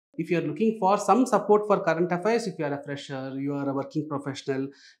if you are looking for some support for current affairs, if you are a fresher, you are a working professional,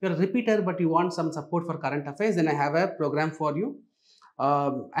 you are a repeater but you want some support for current affairs, then I have a program for you.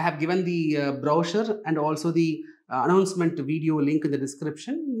 I have given the brochure and also the announcement video link in the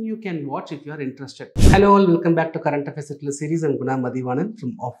description. You can watch if you are interested. Hello all, welcome back to Current Affairs series. I'm Guna Mathivanan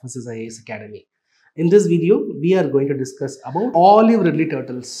from Offices IAS Academy. In this video, we are going to discuss about Olive Ridley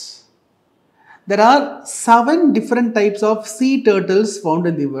Turtles. There are 7 different types of sea turtles found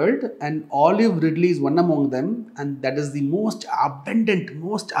in the world, and Olive Ridley is one among them, and that is the most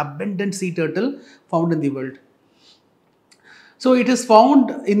abundant sea turtle found in the world. So it is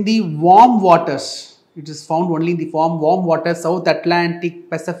found in the warm waters. It is found only in the warm waters, South Atlantic,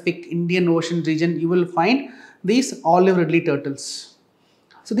 Pacific, Indian Ocean region. You will find these Olive Ridley turtles.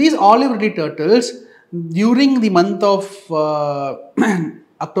 So these Olive Ridley turtles, during the month of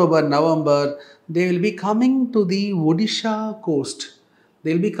October, November, they will be coming to the Odisha coast.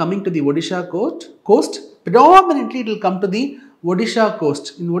 They will be coming to the Odisha coast. Predominantly, it will come to the Odisha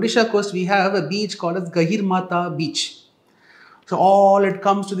coast. In Odisha coast, we have a beach called as Gahirmata beach. So all it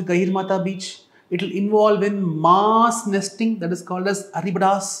comes to the Gahirmata beach. It will involve in mass nesting, that is called as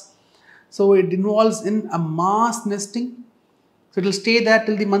aribadas. So it involves in a mass nesting. So it will stay there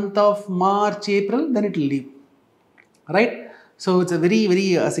till the month of March, April, then it will leave. Right? So it's a very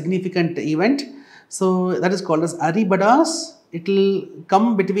significant event. So that is called as aribadas. It will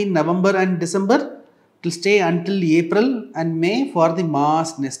come between November and December. It will stay until April and May for the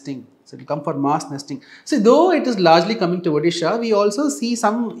mass nesting. So it will come for mass nesting. So though it is largely coming to Odisha, we also see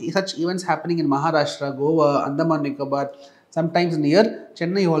some such events happening in Maharashtra, Goa, Andaman Nicobar, sometimes near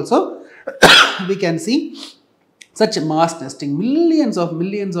Chennai also. We can see such mass nesting. Millions of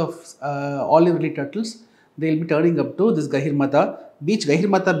Olive Ridley turtles, they will be turning up to this Gahirmata beach.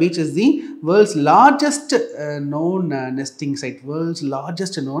 Gahirmata beach is the world's largest known nesting site.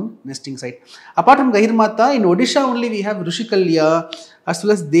 Apart from Gahirmata, in Odisha only we have Rushikalya as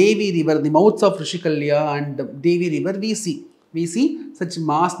well as Devi River, the mouths of Rushikalya and Devi River. We see such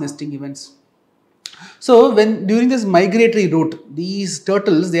mass nesting events. So when during this migratory route, these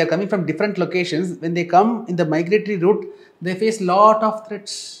turtles, they are coming from different locations. When they come in the migratory route, they face lot of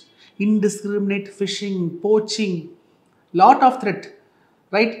threats. Indiscriminate fishing, poaching, lot of threat,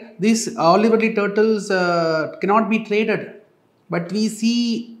 right? These Olive Ridley turtles cannot be traded, but we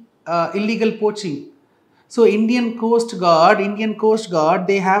see illegal poaching. So Indian Coast Guard,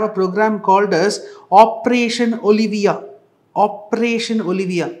 they have a program called as Operation Olivia.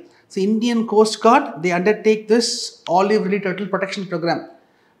 So Indian Coast Guard, they undertake this Olive Ridley turtle protection program,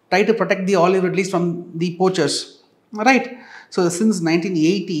 try to protect the Olive Ridleys from the poachers, right? So since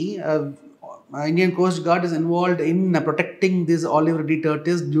 1980, Indian Coast Guard is involved in protecting these Olive Ridley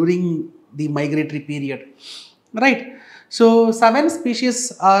turtles during the migratory period, right? So 7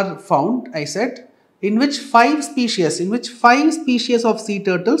 species are found, I said, in which 5 species of sea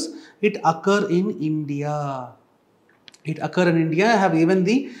turtles, it occur in India. I have given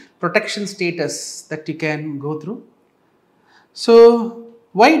the protection status that you can go through. So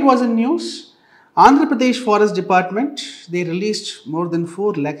why it was in news? Andhra Pradesh Forest Department, they released more than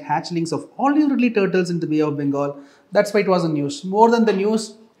 4 lakh hatchlings of Olive Ridley turtles into the Bay of Bengal. That's why it was in news. More than the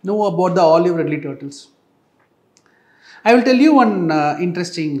news, know about the Olive Ridley turtles. I will tell you one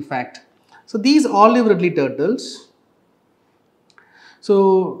interesting fact. So these Olive Ridley turtles,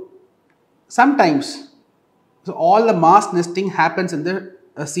 so sometimes, so all the mass nesting happens in the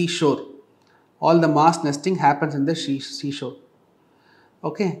seashore.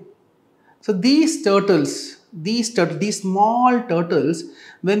 Okay. So these small turtles,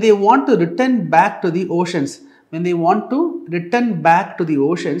 when they want to return back to the oceans,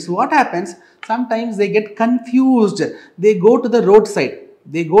 what happens? Sometimes they get confused. They go to the roadside.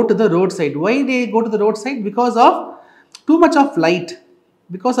 Why they go to the roadside? Because of too much of light.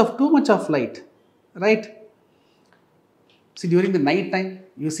 Right? See, during the night time,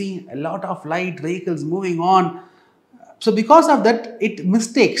 you see a lot of light, vehicles moving on. So because of that, it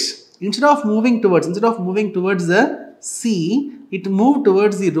mistakes. Instead of moving towards the sea, it moved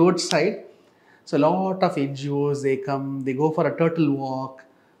towards the roadside. So a lot of NGOs, they go for a turtle walk,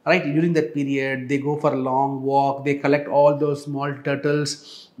 right? During that period, they go for a long walk, they collect all those small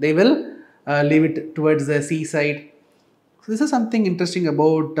turtles, they will leave it towards the seaside. So this is something interesting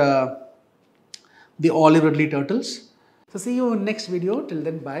about the Olive Ridley turtles. So see you in next video. Till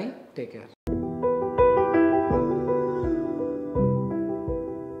then, bye. Take care.